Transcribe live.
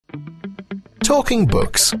Talking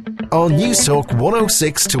Books on News Talk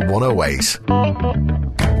 106 to 108.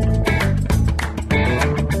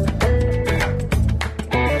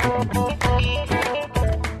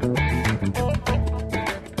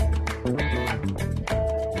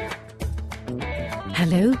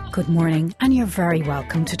 Hello, good morning, and you're very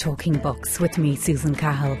welcome to Talking Books with me, Susan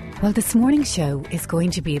Cahill. Well, this morning's show is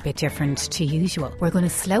going to be a bit different to usual. We're going to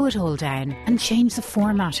slow it all down and change the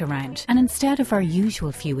format around. And instead of our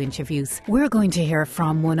usual few interviews, we're going to hear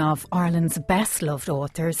from one of Ireland's best-loved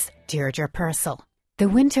authors, Deirdre Purcell. The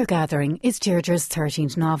Winter Gathering is Deirdre's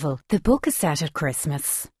 13th novel. The book is set at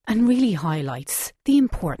Christmas and really highlights the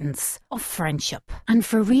importance of friendship. And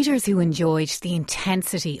for readers who enjoyed the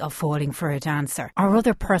intensity of Falling for a Dancer, or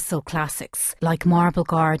other Purcell classics like Marble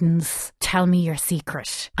Gardens, Tell Me Your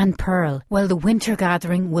Secret and Pearl, well, The Winter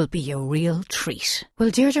Gathering will be a real treat. Well,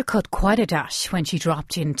 Deirdre cut quite a dash when she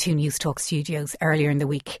dropped into News Talk Studios earlier in the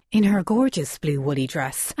week in her gorgeous blue woolly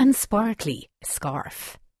dress and sparkly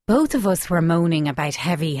scarf. Both of us were moaning about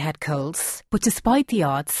heavy head colds, but despite the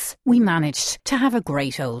odds, we managed to have a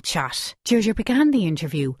great old chat. Deirdre began the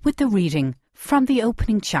interview with the reading from the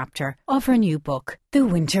opening chapter of her new book, The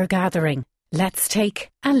Winter Gathering. Let's take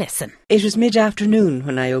a listen. It was mid-afternoon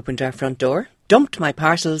when I opened our front door, dumped my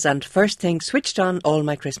parcels and first thing switched on all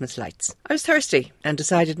my Christmas lights. I was thirsty and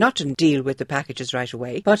decided not to deal with the packages right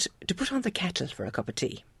away, but to put on the kettle for a cup of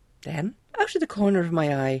tea. Then, out of the corner of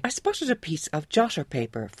my eye, I spotted a piece of jotter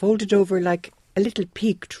paper folded over like a little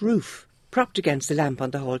peaked roof, propped against the lamp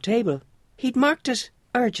on the hall table. He'd marked it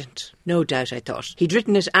urgent. No doubt, I thought. He'd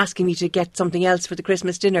written it asking me to get something else for the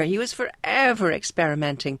Christmas dinner. He was forever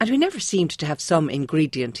experimenting, and we never seemed to have some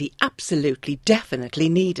ingredient he absolutely, definitely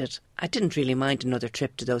needed. I didn't really mind another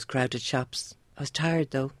trip to those crowded shops. I was tired,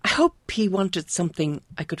 though. I hope he wanted something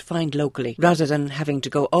I could find locally, rather than having to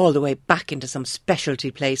go all the way back into some specialty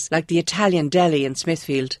place like the Italian deli in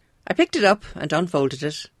Smithfield. I picked it up and unfolded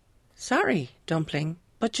it. Sorry, Dumpling,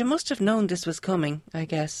 but you must have known this was coming, I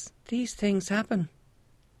guess. These things happen.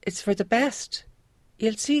 It's for the best.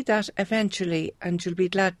 You'll see that eventually, and you'll be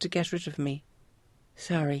glad to get rid of me.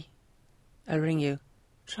 Sorry. I'll ring you.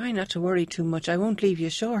 Try not to worry too much. I won't leave you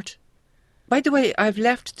short. By the way, I've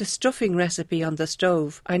left the stuffing recipe on the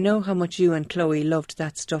stove. I know how much you and Chloe loved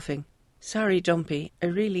that stuffing. Sorry, Dumpy, I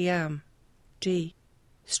really am. D.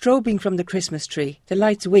 Strobing from the Christmas tree, the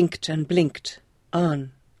lights winked and blinked.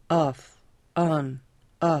 On, off, on,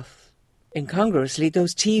 off. Incongruously,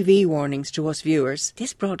 those TV warnings to us viewers.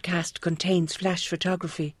 This broadcast contains flash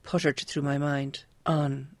photography, puttered through my mind.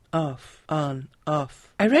 On, off, on, off.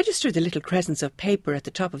 I registered the little crescents of paper at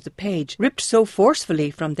the top of the page, ripped so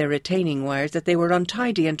forcefully from their retaining wires that they were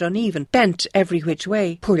untidy and uneven, bent every which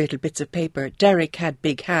way. Poor little bits of paper. Derek had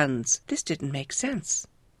big hands. This didn't make sense.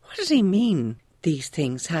 What did he mean? These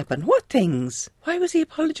things happen. What things? Why was he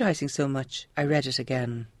apologising so much? I read it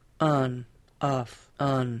again. On, off,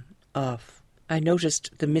 on, off. I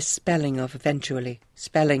noticed the misspelling of eventually.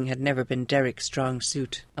 Spelling had never been Derek's strong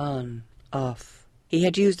suit. On, off. He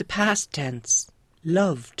had used the past tense.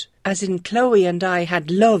 Loved, as in Chloe and I had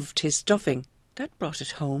loved his stuffing. That brought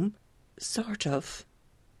it home. Sort of.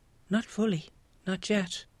 Not fully. Not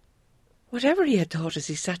yet. Whatever he had thought as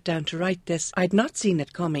he sat down to write this, I'd not seen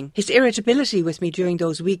it coming. His irritability with me during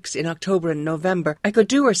those weeks in October and November, I could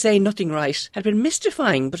do or say nothing right, had been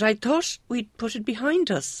mystifying, but I'd thought we'd put it behind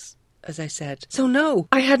us, as I said. So no,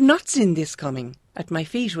 I had not seen this coming. At my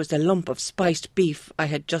feet was the lump of spiced beef I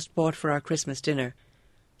had just bought for our Christmas dinner.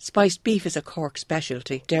 Spiced beef is a Cork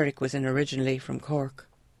specialty. Derek was in originally from Cork.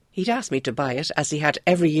 He'd asked me to buy it, as he had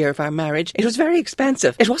every year of our marriage. It was very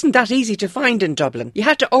expensive. It wasn't that easy to find in Dublin. You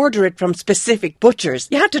had to order it from specific butchers.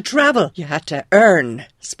 You had to travel. You had to earn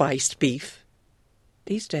spiced beef.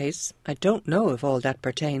 These days, I don't know if all that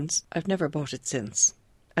pertains. I've never bought it since.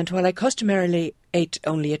 And while I customarily ate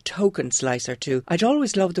only a token slice or two, I'd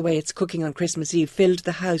always loved the way its cooking on Christmas Eve filled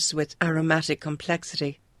the house with aromatic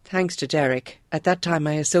complexity. Thanks to Derek, at that time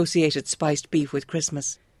I associated spiced beef with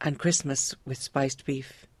Christmas, and Christmas with spiced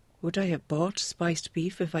beef. Would I have bought spiced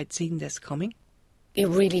beef if I'd seen this coming? It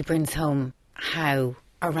really brings home how,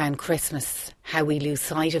 around Christmas, how we lose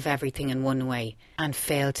sight of everything in one way and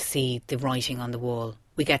fail to see the writing on the wall.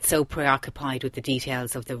 We get so preoccupied with the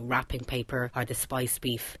details of the wrapping paper or the spiced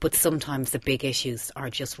beef, but sometimes the big issues are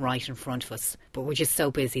just right in front of us, but we're just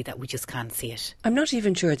so busy that we just can't see it. I'm not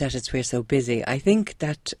even sure that it's we're so busy. I think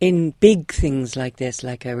that in big things like this,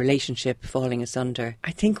 like a relationship falling asunder,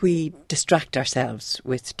 I think we distract ourselves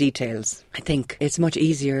with details. I think it's much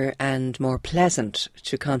easier and more pleasant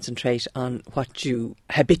to concentrate on what you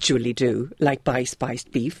habitually do, like buy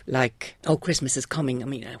spiced beef, like, oh, Christmas is coming, I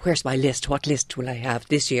mean, where's my list? What list will I have? myself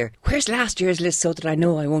this year, where's last year's list so that I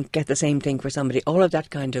know I won't get the same thing for somebody? All of that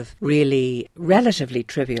kind of really relatively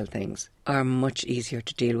trivial things are much easier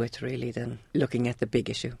to deal with, really, than looking at the big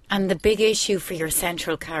issue. And the big issue for your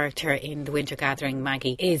central character in The Winter Gathering,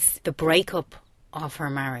 Maggie, is the breakup of her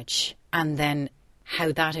marriage, and then how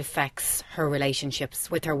that affects her relationships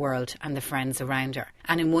with her world and the friends around her.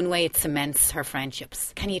 And in one way it cements her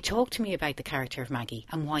friendships. Can you talk to me about the character of Maggie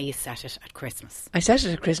and why you set it at Christmas? I set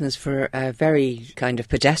it at Christmas for a very kind of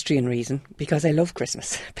pedestrian reason, because I love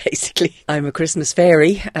Christmas, basically. I'm a Christmas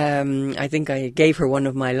fairy. I think I gave her one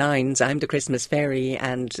of my lines, I'm the Christmas fairy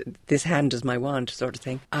and this hand is my wand, sort of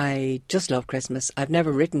thing. I just love Christmas. I've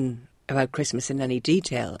never written about Christmas in any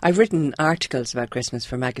detail. I've written articles about Christmas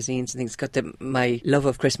for magazines and things. My love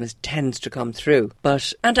of Christmas tends to come through.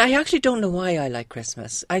 And I actually don't know why I like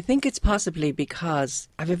Christmas. I think it's possibly because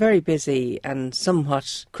I have a very busy and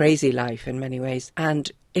somewhat crazy life in many ways,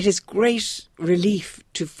 and it is great relief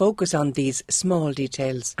to focus on these small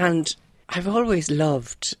details. And I've always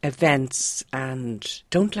loved events and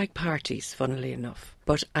don't like parties, funnily enough.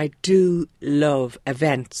 But I do love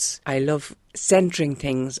events. I love centering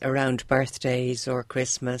things around birthdays or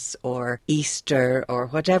Christmas or Easter or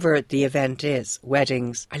whatever the event is,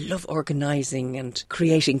 weddings. I love organising and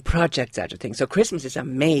creating projects out of things. So Christmas is a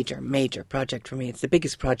major, major project for me. It's the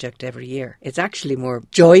biggest project every year. It's actually more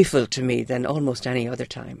joyful to me than almost any other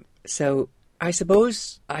time. So I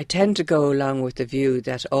suppose I tend to go along with the view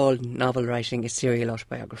that all novel writing is serial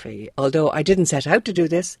autobiography. Although I didn't set out to do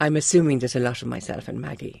this, I'm assuming there's a lot of myself in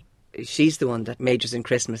Maggie. She's the one that majors in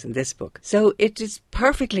Christmas in this book. So it is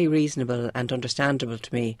perfectly reasonable and understandable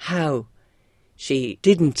to me how she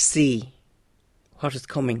didn't see what was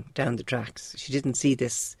coming down the tracks. She didn't see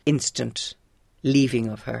this instant leaving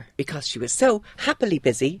of her because she was so happily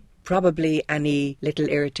busy. Probably any little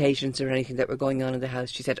irritations or anything that were going on in the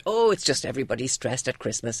house, she said, oh, it's just everybody's stressed at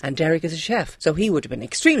Christmas. And Derek is a chef, so he would have been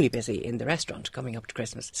extremely busy in the restaurant coming up to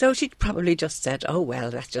Christmas. So she'd probably just said, oh,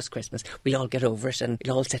 well, that's just Christmas. We'll all get over it and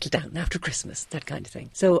we'll all settle down after Christmas, that kind of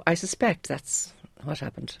thing. So I suspect that's what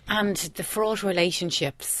happened. And the fraught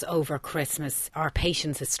relationships over Christmas, our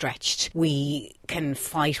patience is stretched. We can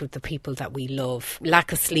fight with the people that we love.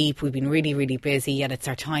 Lack of sleep, we've been really, really busy, yet it's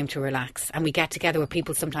our time to relax. And we get together with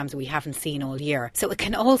people sometimes that we haven't seen all year. So it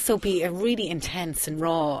can also be a really intense and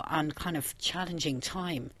raw and kind of challenging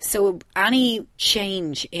time. So any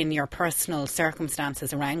change in your personal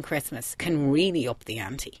circumstances around Christmas can really up the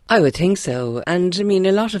ante. I would think so. And I mean,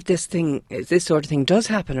 a lot of this sort of thing does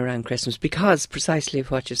happen around Christmas because precisely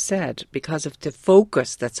of what you said, because of the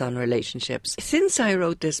focus that's on relationships. Since I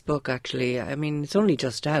wrote this book, actually, I mean, it's only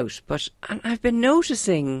just out, but I've been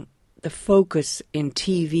noticing the focus in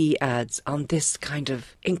TV ads on this kind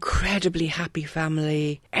of incredibly happy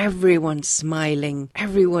family, everyone smiling,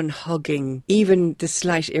 everyone hugging, even the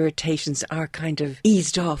slight irritations are kind of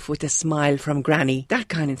eased off with a smile from Granny, that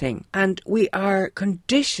kind of thing. And we are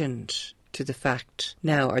conditioned to the fact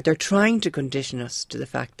now, or they're trying to condition us to the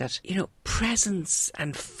fact that, you know, presents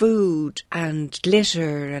and food and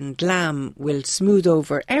glitter and glam will smooth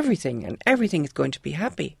over everything and everything is going to be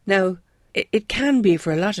happy. Now, it can be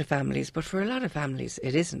for a lot of families, but for a lot of families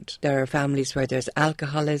it isn't. There are families where there's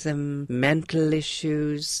alcoholism, mental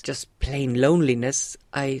issues, just plain loneliness.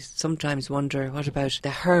 I sometimes wonder, what about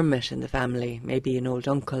the hermit in the family? Maybe an old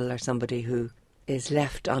uncle or somebody who is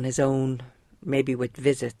left on his own, maybe with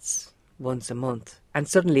visits once a month, and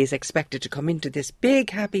suddenly is expected to come into this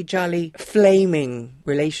big, happy, jolly, flaming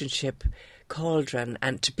relationship cauldron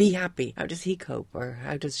and to be happy. How does he cope, or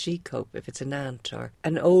how does she cope if it's an aunt or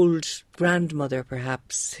an old grandmother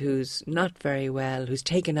perhaps who's not very well, who's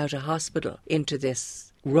taken out of hospital into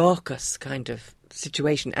this raucous kind of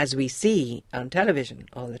situation as we see on television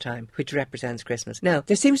all the time, which represents Christmas. Now,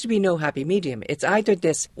 there seems to be no happy medium. It's either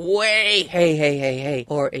this way, hey,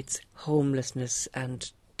 or it's homelessness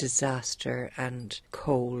and disaster and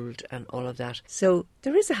cold and all of that. So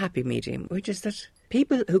there is a happy medium, which is that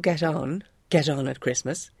people who get on at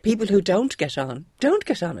Christmas. People who don't get on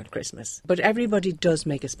at Christmas. But everybody does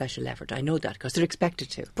make a special effort. I know that because they're expected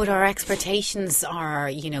to. But our expectations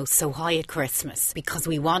are, so high at Christmas because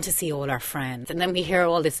we want to see all our friends. And then we hear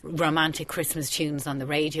all this romantic Christmas tunes on the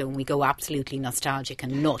radio and we go absolutely nostalgic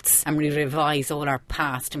and nuts and we revise all our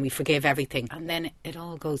past and we forgive everything. And then it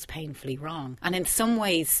all goes painfully wrong. And in some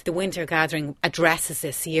ways, The Winter Gathering addresses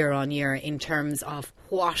this year on year in terms of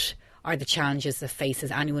what are the challenges that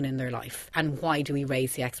faces anyone in their life? And why do we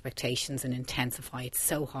raise the expectations and intensify it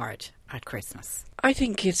so hard at Christmas? I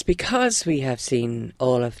think it's because we have seen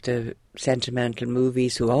all of the sentimental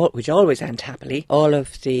movies which always end happily, all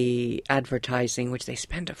of the advertising which they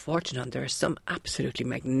spend a fortune on. There are some absolutely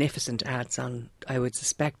magnificent ads on. I would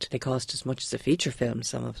suspect they cost as much as a feature film,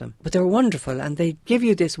 some of them, but they're wonderful and they give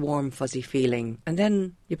you this warm fuzzy feeling, and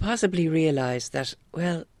then you possibly realise that,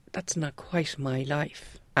 well, that's not quite my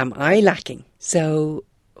life. Am I lacking? So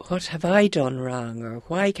what have I done wrong, or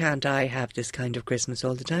why can't I have this kind of Christmas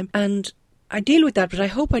all the time? And I deal with that, but I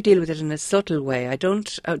hope I deal with it in a subtle way. I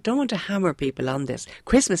don't want to hammer people on this.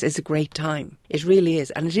 Christmas is a great time. It really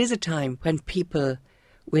is. And it is a time when people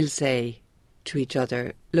will say to each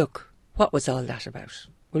other, look, what was all that about?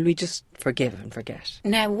 Will we just forgive and forget?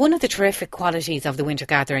 Now, one of the terrific qualities of the Winter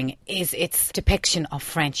Gathering is its depiction of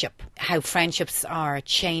friendship, how friendships are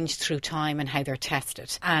changed through time and how they're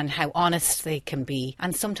tested, and how honest they can be,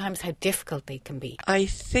 and sometimes how difficult they can be. I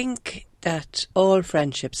think that all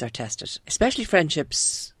friendships are tested, especially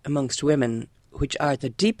friendships amongst women, which are the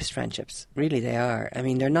deepest friendships. Really, they are. I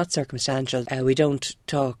mean, they're not circumstantial. We don't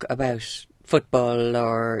talk about football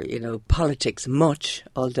or, politics much,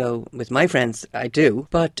 although with my friends I do.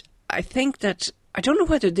 But I think that, I don't know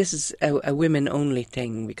whether this is a women-only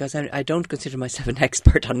thing, because I don't consider myself an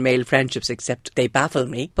expert on male friendships, except they baffle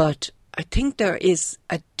me. But I think there is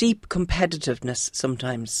a deep competitiveness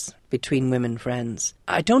sometimes between women friends.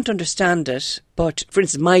 I don't understand it, but for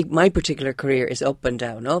instance, my particular career is up and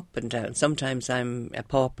down, up and down. Sometimes I'm a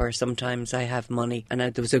pauper, sometimes I have money. And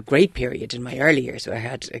there was a great period in my early years where I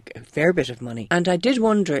had a fair bit of money. And I did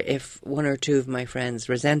wonder if one or two of my friends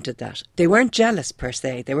resented that. They weren't jealous per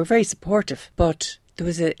se, they were very supportive, but there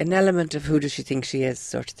was an element of who does she think she is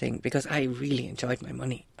sort of thing, because I really enjoyed my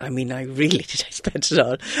money. I mean, I really did. I spent it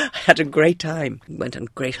all. I had a great time. Went on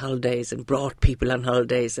great holidays and brought people on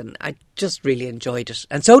holidays, and I just really enjoyed it.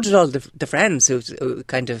 And so did all the friends who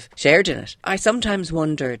kind of shared in it. I sometimes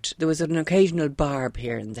wondered, there was an occasional barb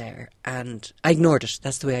here and there, and I ignored it.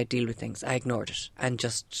 That's the way I deal with things. I ignored it and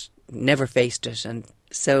just never faced it. And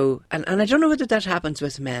so, and I don't know whether that happens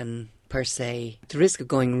with men per se, the risk of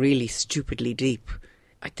going really stupidly deep.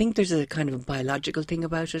 I think there's a kind of a biological thing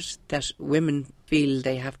about it, that women feel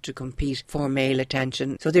they have to compete for male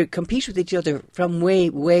attention. So they compete with each other from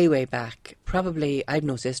way, way, way back. Probably, I've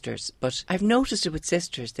no sisters, but I've noticed it with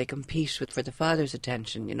sisters. They compete for the father's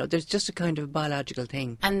attention. There's just a kind of biological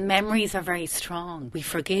thing. And memories are very strong. We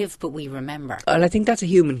forgive, but we remember. Well, I think that's a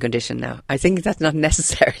human condition now. I think that's not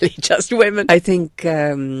necessarily just women. I think,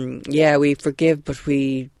 we forgive, but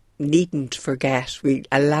we needn't forget. We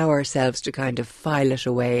allow ourselves to kind of file it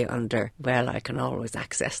away under, well, I can always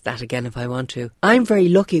access that again if I want to. I'm very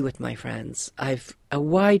lucky with my friends. I've a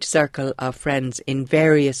wide circle of friends to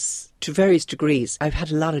various degrees. I've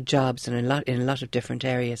had a lot of jobs in a lot of different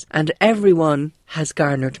areas, and everyone has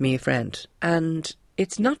garnered me a friend. And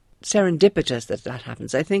it's not serendipitous that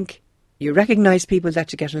happens. I think you recognise people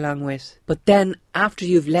that you get along with, but then after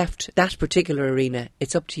you've left that particular arena,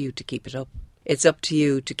 it's up to you to keep it up. It's up to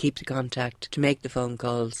you to keep the contact, to make the phone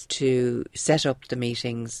calls, to set up the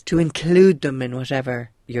meetings, to include them in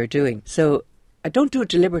whatever you're doing. So I don't do it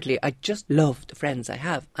deliberately. I just love the friends I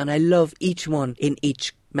have, and I love each one in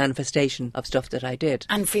each manifestation of stuff that I did.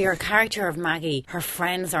 And for your character of Maggie, her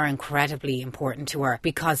friends are incredibly important to her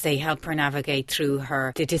because they help her navigate through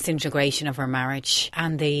the disintegration of her marriage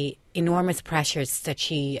and the enormous pressures that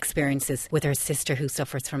she experiences with her sister who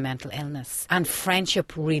suffers from mental illness. And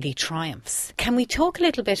friendship really triumphs. Can we talk a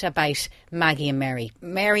little bit about Maggie and Mary?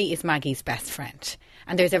 Mary is Maggie's best friend.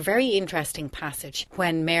 And there's a very interesting passage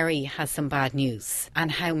when Mary has some bad news and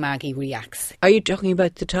how Maggie reacts. Are you talking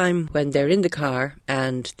about the time when they're in the car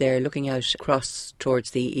and they're looking out across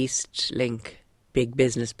towards the East Link big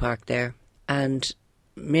business park there? And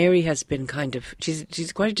Mary has been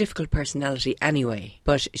she's quite a difficult personality anyway,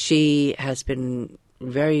 but she has been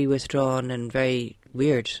very withdrawn and very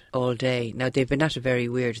weird all day. Now, they've been at a very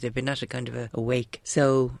weird, they've been at a kind of a wake.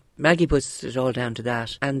 So Maggie puts it all down to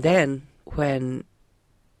that. And then when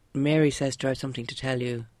Mary says to her, "I have something to tell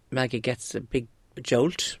you," Maggie gets a big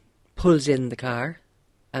jolt, pulls in the car,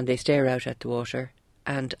 and they stare out at the water.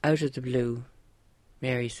 And out of the blue,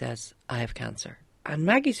 Mary says, "I have cancer." And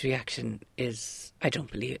Maggie's reaction is, "I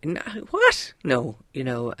don't believe it." What? No,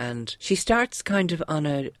 and she starts kind of on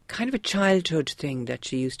a childhood thing that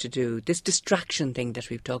she used to do, this distraction thing that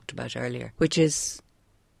we've talked about earlier, which is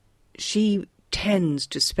she tends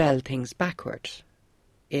to spell things backward.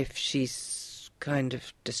 If she's kind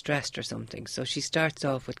of distressed or something. So she starts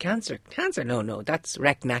off with cancer. Cancer? No, that's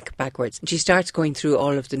Reknak backwards. And she starts going through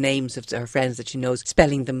all of the names of her friends that she knows,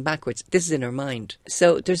 spelling them backwards. This is in her mind.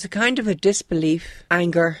 So there's a kind of a disbelief,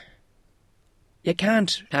 anger. You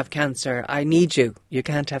can't have cancer. I need you. You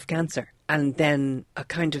can't have cancer. And then a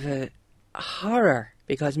kind of a horror,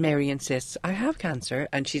 because Mary insists, I have cancer,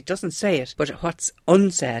 and she doesn't say it, but what's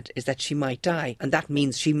unsaid is that she might die, and that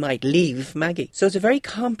means she might leave Maggie. So it's a very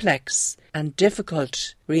complex and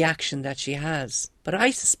difficult reaction that she has. But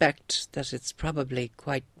I suspect that it's probably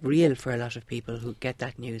quite real for a lot of people who get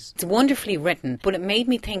that news. It's wonderfully written, but it made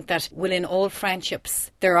me think that within all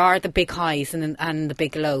friendships, there are the big highs and the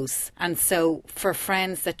big lows. And so for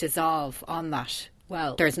friends that dissolve on that,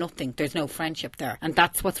 well, there's nothing, there's no friendship there. And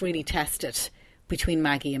that's what's really tested between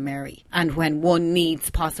Maggie and Mary, and when one needs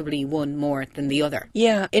possibly one more than the other.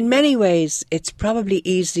 Yeah, in many ways, it's probably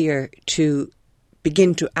easier to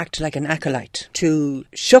begin to act like an acolyte, to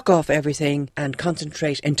shuck off everything and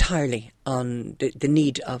concentrate entirely on the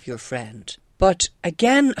need of your friend. But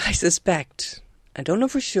again, I suspect, I don't know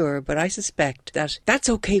for sure, but I suspect that that's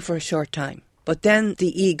okay for a short time. But then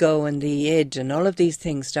the ego and the id and all of these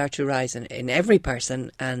things start to rise in every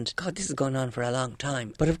person, and God, this is going on for a long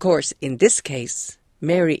time. But of course, in this case,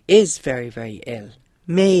 Mary is very, very ill,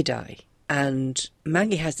 may die, and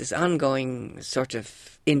Maggie has this ongoing sort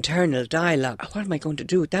of internal dialogue. What am I going to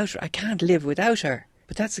do without her? I can't live without her.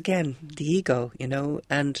 But that's again the ego, you know,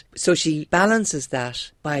 and so she balances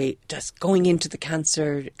that by just going into the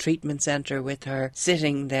cancer treatment centre with her,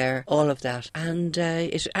 sitting there, all of that, and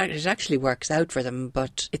it actually works out for them.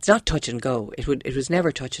 But it's not touch and go. It was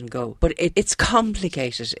never touch and go. But it's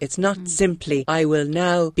complicated. It's not simply I will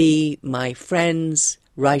now be my friend's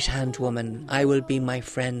right-hand woman. I will be my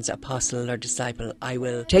friend's apostle or disciple. I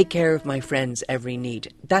will take care of my friend's every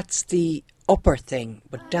need. That's the upper thing,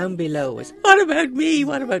 but down below is, what about me?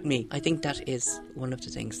 What about me? I think that is one of the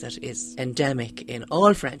things that is endemic in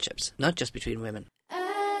all friendships, not just between women.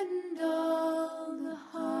 And all the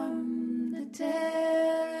harm that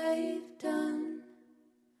I've done,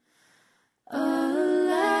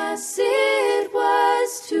 alas, it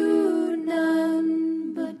was to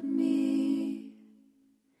none but me.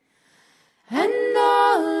 And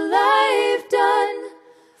all I've done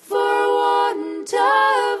for want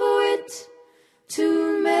of wit,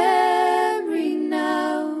 to memory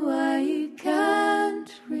now I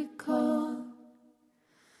can't recall.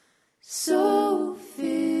 So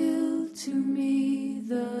fill to me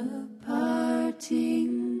the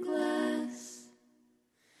parting glass.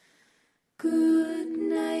 Good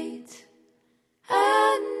night,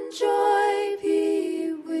 and joy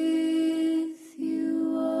be with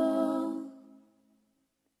you all.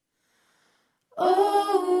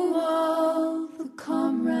 Oh, all the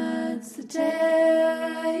comrades that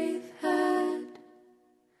I've had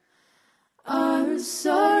are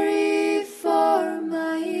sorry for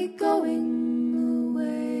my going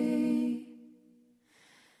away,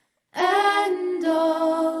 and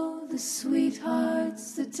all the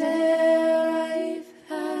sweethearts that I've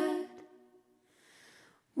had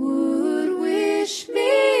would wish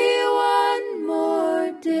me one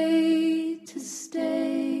more day to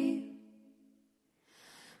stay.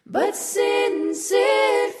 But since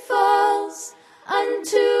it falls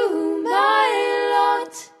unto my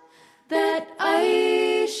lot that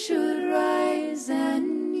I should rise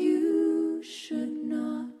and you should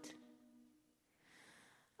not,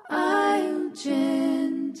 I'll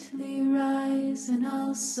gently rise and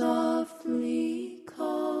I'll softly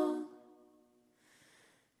call.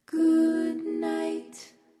 Good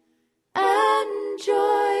night, and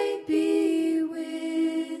joy be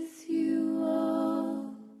with you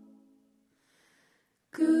all.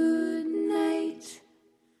 Good night,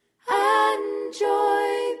 and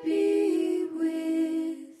joy be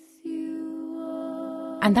with you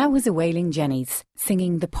all. And that was a Wailing Jennies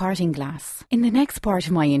singing The Parting Glass. In the next part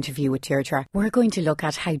of my interview with Deirdre, we're going to look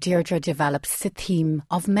at how Deirdre develops the theme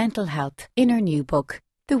of mental health in her new book,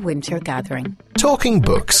 The Winter Gathering. Talking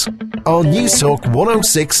Books on News Talk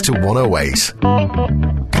 106 to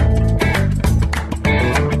 108.